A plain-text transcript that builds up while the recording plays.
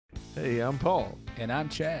Hey, I'm Paul, And I'm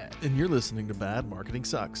Chad, and you're listening to Bad Marketing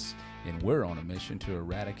Sucks, and we're on a mission to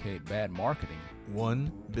eradicate bad marketing. one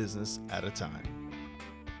business at a time.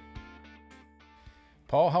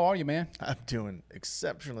 Paul, how are you, man? I'm doing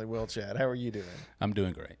exceptionally well, Chad. How are you doing? I'm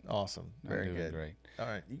doing great. Awesome. Very I'm doing good. great. All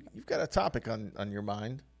right, you've got a topic on your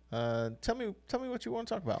mind. Tell me what you want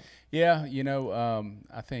to talk about. Yeah,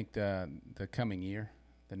 I think the coming year,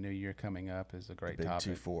 the new year coming up, is a great Big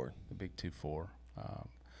topic. 2-4. The big 2-4.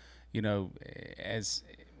 As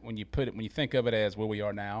when you think of it as where we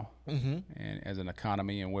are now, and as an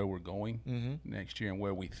economy and where we're going next year and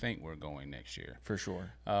where we think we're going next year. For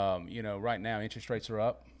sure. Right now interest rates are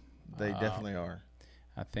up. They definitely are.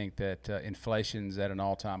 I think that inflation's at an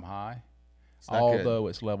all-time high. It's not Although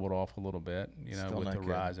it's leveled off a little bit, Still with not the good.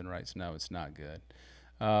 rise in rates. No, it's not good.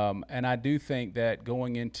 And I do think that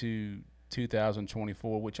going into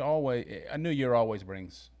 2024, which a new year always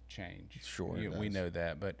brings change. Sure it We does. know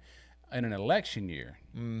that. But in an election year,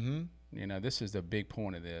 Mm-hmm. this is the big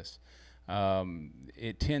point of this.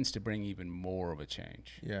 It tends to bring even more of a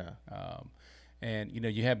change. Yeah. And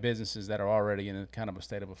you have businesses that are already in a kind of a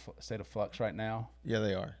state of flux right now. Yeah,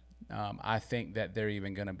 they are. I think that they're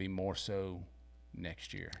even going to be more so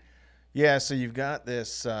next year. Yeah, so you've got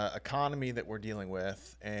this economy that we're dealing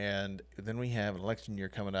with, and then we have an election year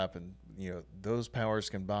coming up, and those powers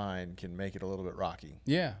combined can make it a little bit rocky.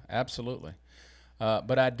 Yeah, absolutely.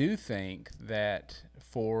 But I do think that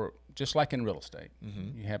just like in real estate,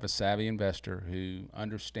 you have a savvy investor who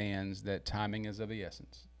understands that timing is of the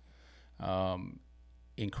essence.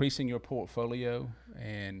 Increasing your portfolio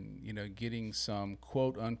and getting some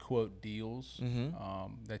quote unquote deals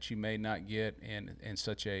that you may not get in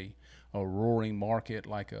such a roaring market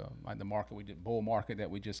like the market bull market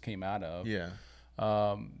that we just came out of. Yeah.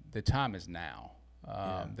 The time is now.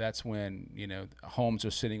 That's when homes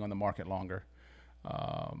are sitting on the market longer.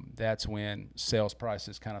 That's when sales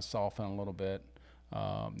prices kind of soften a little bit.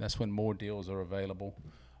 That's when more deals are available.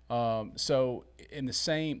 So in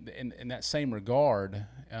that same regard,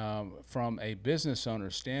 from a business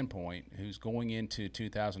owner's standpoint who's going into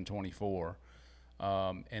 2024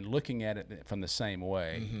 and looking at it from the same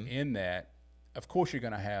way, in that, of course, you're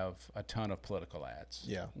going to have a ton of political ads.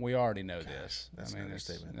 Yeah. We already know this. That's an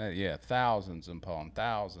understatement. Thousands upon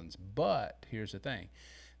thousands. But here's the thing.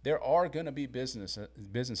 There are going to be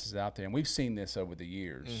businesses out there, and we've seen this over the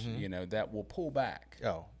years, that will pull back.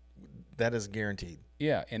 Oh, that is guaranteed.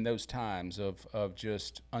 Yeah, in those times of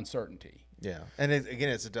just uncertainty. Yeah, and again,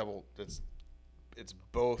 it's a double. It's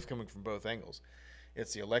both coming from both angles.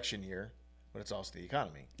 It's the election year, but it's also the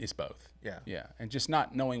economy. It's both. Yeah. Yeah, and just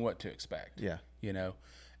not knowing what to expect. Yeah.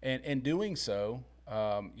 And doing so,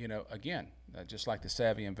 again, just like the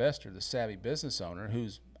savvy investor, the savvy business owner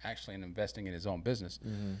who's actually investing in his own business,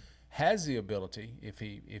 has the ability, if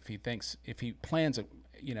he plans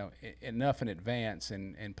enough in advance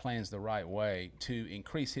and plans the right way, to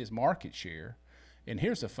increase his market share. And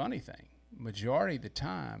here's the funny thing: majority of the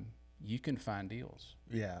time, you can find deals.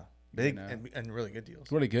 Yeah, big and really good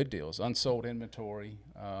deals. Really good deals, unsold inventory.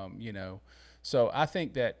 So I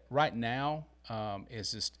think that right now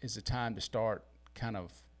is the time to start kind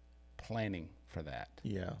of planning for that.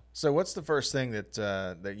 Yeah. So what's the first thing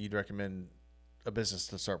that you'd recommend a business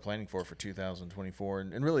to start planning for 2024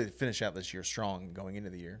 and really finish out this year strong going into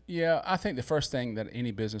the year? Yeah, I think the first thing that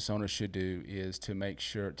any business owner should do is to make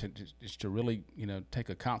sure to really take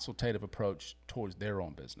a consultative approach towards their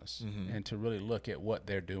own business and to really look at what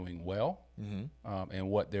they're doing well and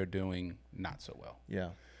what they're doing not so well. Yeah.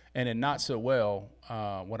 And in not so well,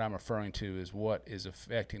 what I'm referring to is what is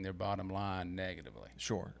affecting their bottom line negatively.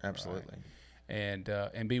 Sure. Absolutely. Right.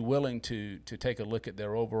 And be willing to take a look at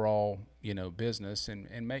their overall business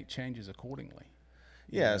and make changes accordingly.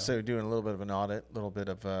 Yeah. So doing a little bit of an audit, a little bit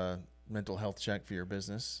of a mental health check for your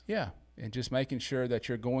business. Yeah, and just making sure that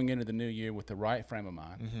you're going into the new year with the right frame of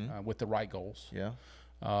mind, with the right goals. Yeah.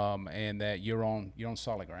 And that you're on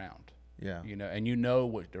solid ground. Yeah.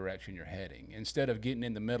 And which direction you're heading, instead of getting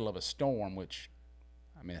in the middle of a storm, which,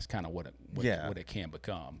 I mean, that's kind of what it can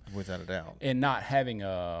become, without a doubt, and not having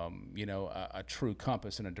a true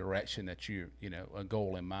compass and a direction that a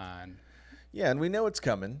goal in mind. Yeah, and we know it's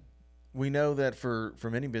coming. We know that for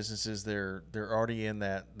many businesses, they're already in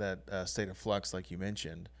that state of flux, like you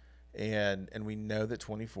mentioned, and we know that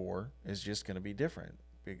 24 is just going to be different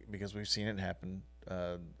because we've seen it happen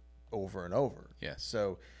over and over. Yes.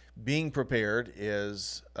 So being prepared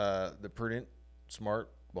is the prudent,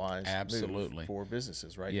 smart, wise Absolutely. move for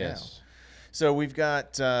businesses right Yes. now. So we've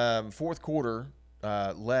got fourth quarter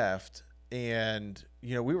left, and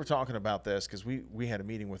we were talking about this because we had a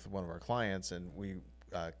meeting with one of our clients, and we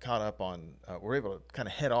caught up on, we're able to kind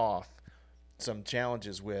of head off some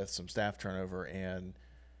challenges with some staff turnover and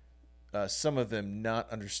some of them not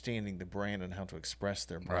understanding the brand and how to express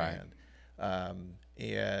their brand.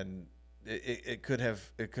 And it could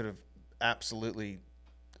have absolutely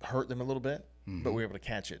hurt them a little bit, but we were able to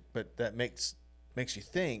catch it. But that makes you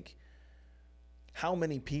think, how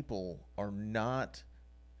many people are not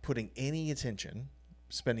putting any attention,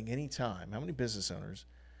 spending any time, how many business owners,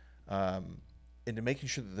 into making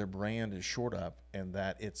sure that their brand is shored up and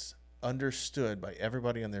that it's understood by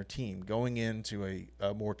everybody on their team going into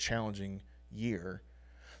a more challenging year.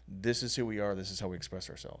 This is who we are. This is how we express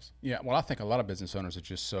ourselves. Yeah, well, I think a lot of business owners are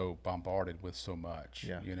just so bombarded with so much.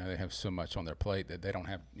 Yeah. You know, they have so much on their plate that they don't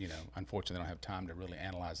have, you know, unfortunately, they don't have time to really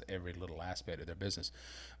analyze every little aspect of their business.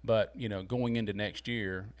 But, you know, going into next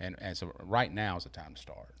year, and right now is the time to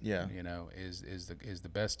start. Yeah. You know, is the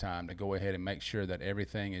best time to go ahead and make sure that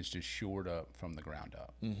everything is just shored up from the ground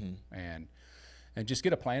up. And just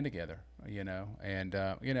get a plan together, you know. And,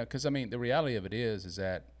 you know, because, I mean, the reality of it is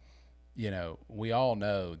that, you know, we all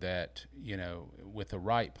know that, you know, with the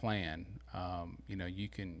right plan, you know, you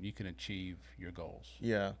can achieve your goals.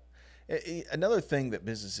 Yeah. Another thing that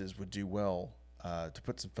businesses would do well to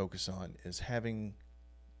put some focus on is having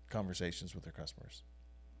conversations with their customers.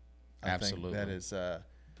 Absolutely. I think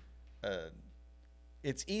that is,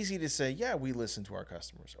 it's easy to say, yeah, we listen to our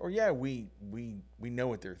customers, or yeah, we know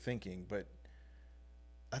what they're thinking, but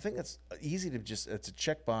I think it's easy to it's a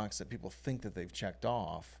checkbox that people think that they've checked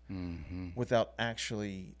off without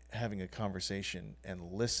actually having a conversation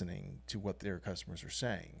and listening to what their customers are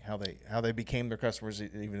saying, how they became their customers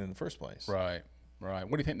even in the first place. Right. What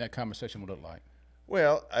do you think that conversation would look like?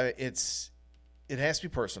 Well, it has to be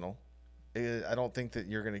personal. I don't think that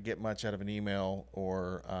you're going to get much out of an email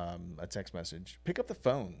or a text message. Pick up the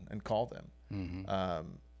phone and call them.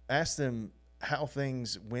 Ask them how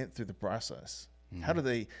things went through the process. How do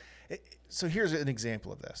they? So here's an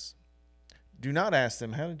example of this. Do not ask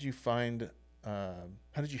them, how did you find? How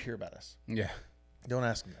did you hear about us? Yeah. Don't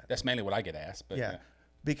ask them that. That's mainly what I get asked. But yeah,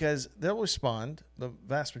 because they'll respond the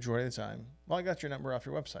vast majority of the time. Well, I got your number off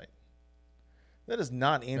your website. That is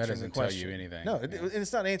not answering the question. Tell you anything. No,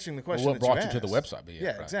 it's not answering the question. Well, what that brought you to the website? But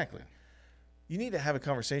yeah, right. Exactly. Yeah. You need to have a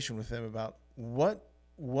conversation with them about what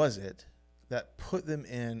was it that put them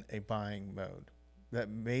in a buying mode, that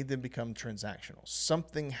made them become transactional.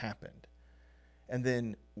 Something happened. And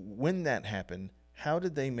then when that happened, how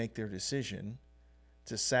did they make their decision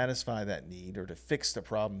to satisfy that need or to fix the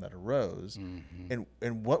problem that arose? And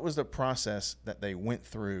what was the process that they went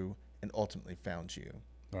through and ultimately found you?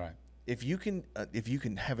 Right. If you can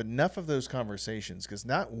have enough of those conversations, because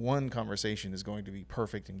not one conversation is going to be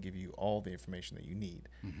perfect and give you all the information that you need.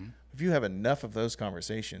 If you have enough of those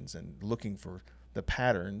conversations and looking for the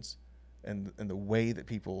patterns and the way that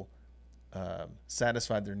people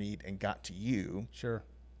satisfied their need and got to you, sure,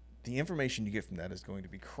 the information you get from that is going to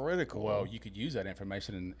be critical. Well, you could use that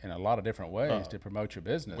information in a lot of different ways to promote your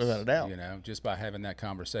business. Without a doubt. You know, just by having that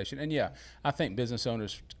conversation. And yeah, I think business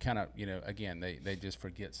owners kind of, you know, again, they just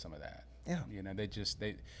forget some of that. Yeah. You know,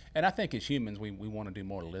 and I think as humans, we want to do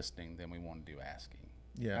more listening than we want to do asking.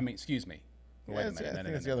 Yeah. I mean, excuse me. Wait a minute. I think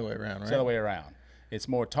it's the other way around, right? It's the other way around. It's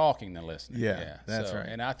more talking than listening. Yeah, that's right.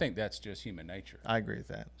 And I think that's just human nature. I agree with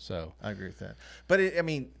that. So I agree with that. But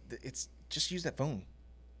it's just use that phone.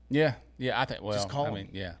 Yeah, I think. Well, just call I mean,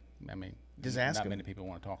 just ask not them. many people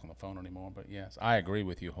want to talk on the phone anymore. But yes, I agree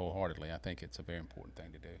with you wholeheartedly. I think it's a very important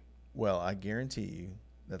thing to do. Well, I guarantee you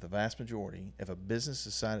that the vast majority, if a business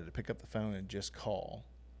decided to pick up the phone and just call,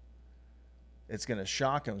 it's going to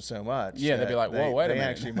shock them so much. Yeah, they'll be like, "Whoa, wait a minute!"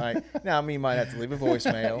 Actually, might now. I mean, you might have to leave a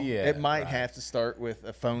voicemail. Yeah, it might right. have to start with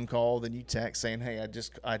a phone call. Then you text saying, "Hey, I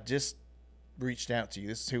just reached out to you.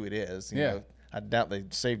 This is who it is." You know, I doubt they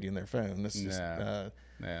saved you in their phone. This is yeah.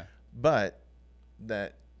 But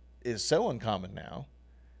that is so uncommon now.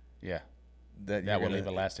 Yeah. That will leave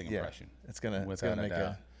a lasting impression. It's gonna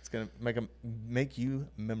make you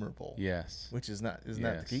memorable. Yes. Which is not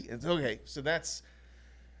the key. It's okay. So that's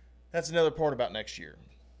another part about next year,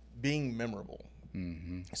 being memorable.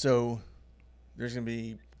 So there's gonna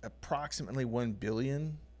be approximately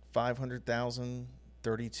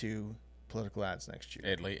 1,500,032 political ads next year.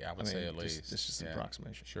 At least, I would say at least. It's just an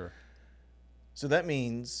approximation. Sure. So that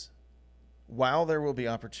means, while there will be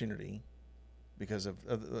opportunity, because of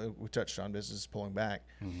we touched on businesses pulling back,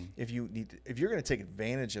 if you're going to take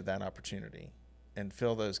advantage of that opportunity and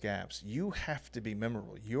fill those gaps, you have to be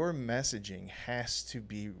memorable. Your messaging has to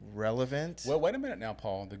be relevant. Well, wait a minute now,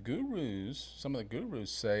 Paul. Some of the gurus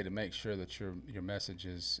say to make sure that your message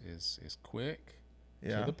is quick,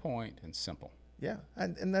 to the point, and simple. Yeah,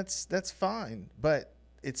 and that's fine. But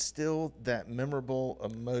it's still that memorable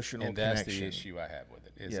emotional And that's connection. the issue I have with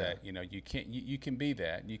it is Yeah. that you can't you can be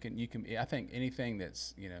that you can I think anything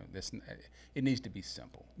that's that's it needs to be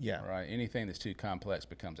simple. Yeah. Right. Anything that's too complex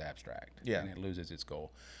becomes abstract. Yeah. And it loses its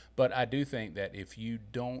goal. But I do think that if you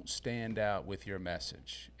don't stand out with your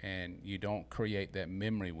message and you don't create that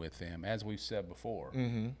memory with them, as we've said before,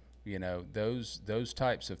 those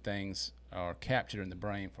types of things are captured in the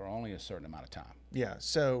brain for only a certain amount of time. Yeah.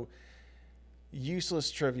 So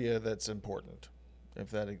useless trivia that's important, if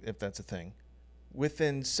that's a thing.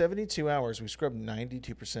 Within 72 hours, we scrub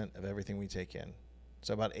 92% of everything we take in.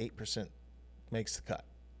 So about 8% makes the cut.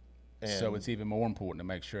 So it's even more important to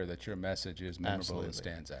make sure that your message is memorable and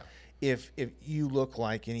stands out. If you look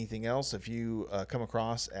like anything else, if you come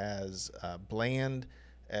across as bland,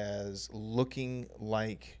 as looking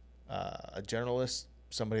like a generalist,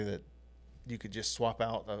 somebody that you could just swap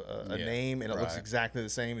out a name and it looks exactly the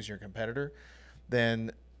same as your competitor,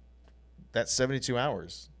 then that's 72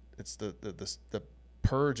 hours. It's the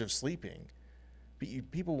purge of sleeping. But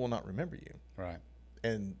people will not remember you. Right.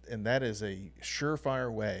 And that is a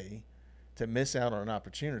surefire way to miss out on an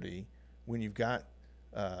opportunity when you've got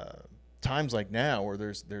times like now where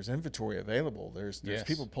there's inventory available. There's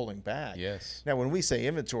people pulling back. Yes. Now, when we say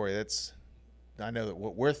inventory, I know that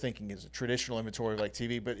what we're thinking is a traditional inventory like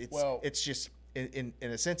TV, but it's just in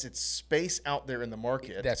a sense it's space out there in the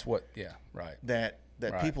market. That's what. Yeah. Right. That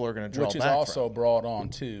people are going to draw back from. Which is also brought on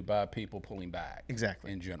too by people pulling back.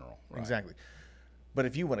 Exactly. In general. Right. Exactly. But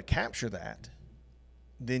if you want to capture that,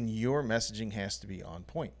 then your messaging has to be on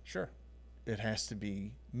point. Sure. It has to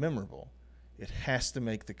be memorable. It has to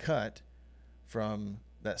make the cut from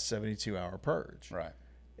that 72-hour purge. Right.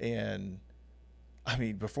 And I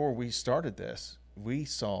mean, before we started this, we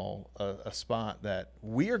saw a spot that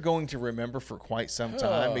we are going to remember for quite some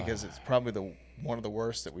time because it's probably one of the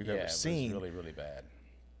worst that we've ever seen. It was really, really bad.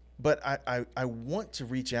 But I want to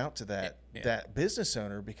reach out to that business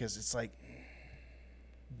owner because it's like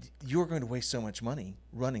you're going to waste so much money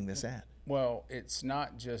running this ad. Well, it's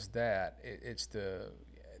not just that. It's the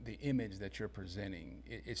image that you're presenting.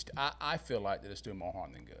 I feel like that it's doing more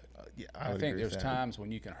harm than good. I think there's times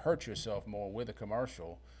when you can hurt yourself more with a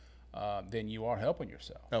commercial than you are helping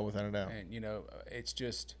yourself. Oh, without a doubt. And it's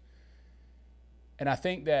just. And I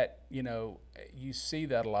think that you see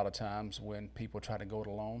that a lot of times when people try to go it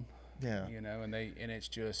alone. Yeah. And it's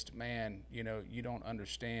just, man, you don't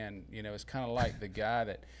understand. It's kind of like the guy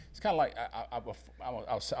that it's kind of like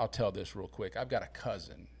I'll tell this real quick. I've got a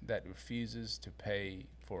cousin that refuses to pay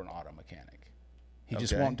for an auto mechanic. He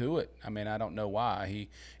just won't do it. I mean, I don't know why.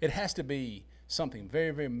 It has to be something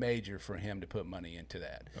very, very major for him to put money into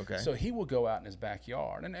that. Okay. So he will go out in his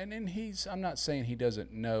backyard, and I'm not saying he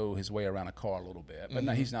doesn't know his way around a car a little bit, but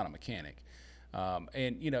no, he's not a mechanic.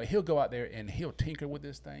 And he'll go out there and he'll tinker with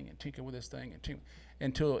this thing and tinker with this thing and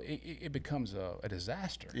until it becomes a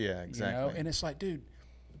disaster. Yeah, exactly. And it's like, dude,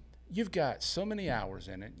 you've got so many hours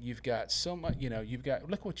in it. You've got so much.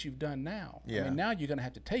 Look what you've done now. Yeah. I mean, now you're going to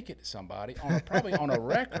have to take it to somebody probably on a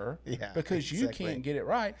wrecker because you can't get it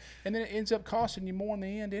right, and then it ends up costing you more in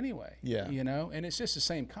the end anyway. Yeah. And it's just the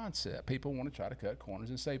same concept. People want to try to cut corners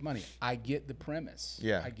and save money. I get the premise.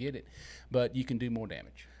 Yeah. I get it, but you can do more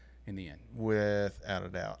damage in the end. Without a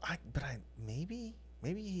doubt. Maybe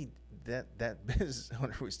that business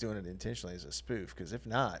owner was doing it intentionally as a spoof, because if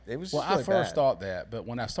not, it was just really I first bad. thought that, but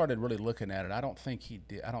when I started really looking at it, I don't think he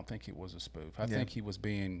did. I don't think it was a spoof. I think he was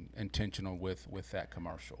being intentional with that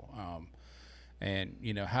commercial. And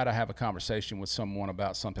how to have a conversation with someone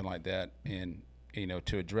about something like that, and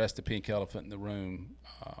to address the pink elephant in the room,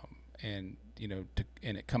 and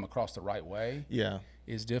it come across the right way. Yeah.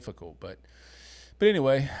 Is difficult, but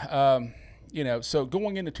anyway, so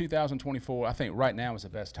going into 2024, I think right now is the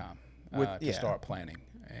best time to start planning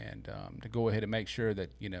and to go ahead and make sure that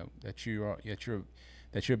that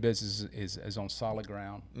your business is on solid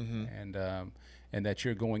ground, and that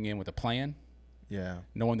you're going in with a plan,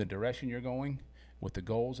 knowing the direction you're going, with the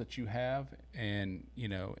goals that you have, and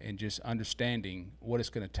and just understanding what it's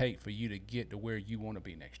going to take for you to get to where you want to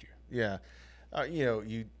be next year. Yeah,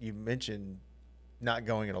 you mentioned not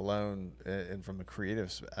going it alone, and from a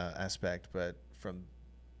creative aspect, but from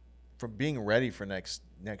being ready for next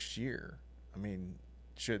year. I mean,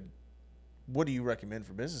 what do you recommend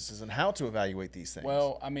for businesses and how to evaluate these things?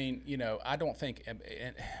 Well, I mean, I don't think.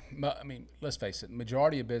 I mean, let's face it.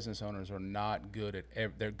 Majority of business owners are not good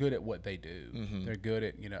at. They're good at what they do. Mm-hmm. They're good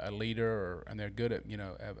at a leader, and they're good at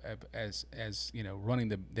as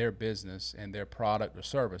running their business and their product or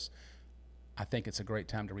service. I think it's a great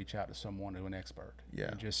time to reach out to someone, to an expert,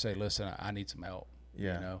 and just say, "Listen, I need some help."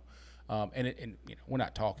 Yeah. And we're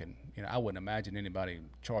not talking. I wouldn't imagine anybody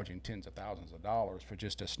charging tens of thousands of dollars for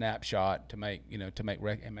just a snapshot to make make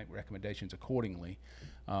recommendations accordingly.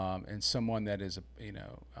 And someone that is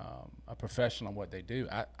a professional in what they do,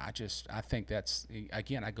 I think that's,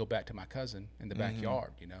 again, I go back to my cousin in the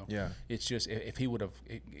backyard. Yeah. It's just, if he would have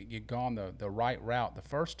gone the right route the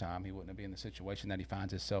first time, he wouldn't have been in the situation that he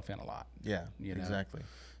finds himself in a lot. Yeah, exactly.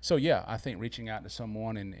 So yeah, I think reaching out to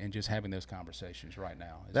someone and just having those conversations right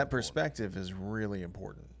now. That perspective is really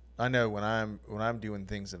important. I know when I'm doing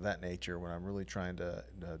things of that nature, when I'm really trying to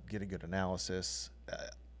get a good analysis,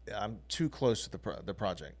 I'm too close to the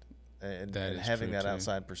project, and having that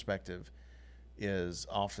outside perspective is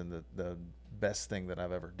often the best thing that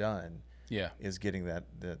I've ever done. Yeah, is getting that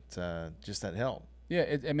just that help. Yeah,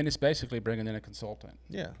 it's basically bringing in a consultant.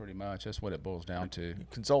 Yeah, pretty much. That's what it boils down to.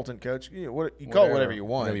 Consultant, coach, call it whatever you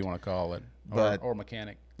want. Whatever you want to call it, or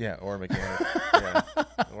mechanic. Yeah, or mechanic. Yeah,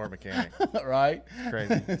 or mechanic. Right.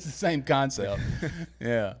 Crazy. It's the same concept.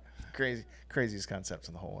 Yeah. Craziest concepts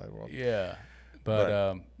in the whole wide world. Yeah,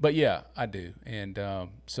 but yeah, I do, and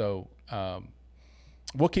so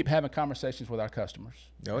we'll keep having conversations with our customers.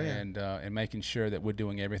 Oh yeah, and making sure that we're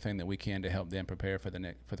doing everything that we can to help them prepare for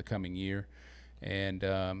the coming year. And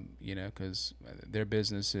because their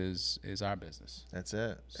business is our business. That's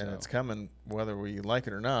it, and it's coming whether we like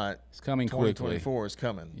it or not. It's coming quickly. 2024 is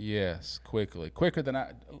coming. Yes, quickly,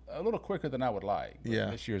 a little quicker than I would like. Yeah,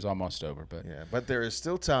 this year's almost over, but there is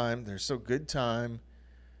still time. There's still good time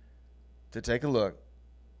to take a look,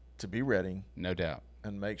 to be ready, no doubt,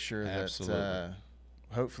 and make sure that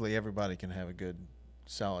hopefully everybody can have a good,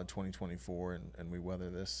 solid 2024, and we weather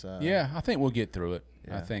this. I think we'll get through it.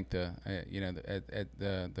 Yeah. I think the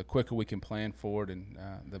quicker we can plan forward, and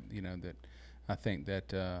that I think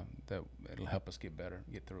that it'll help us get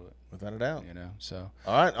through it. Without a doubt. So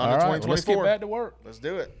all right, on to 2024. Well, let's get back to work. Let's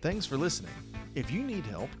do it. Thanks for listening. If you need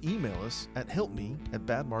help, email us at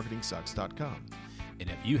helpme@badmarketingsucks.com. And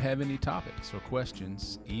if you have any topics or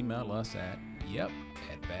questions, email us at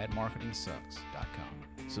badmarketingsucks.com.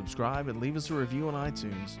 Subscribe and leave us a review on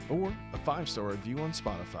iTunes or a 5-star review on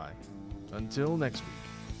Spotify. Until next week.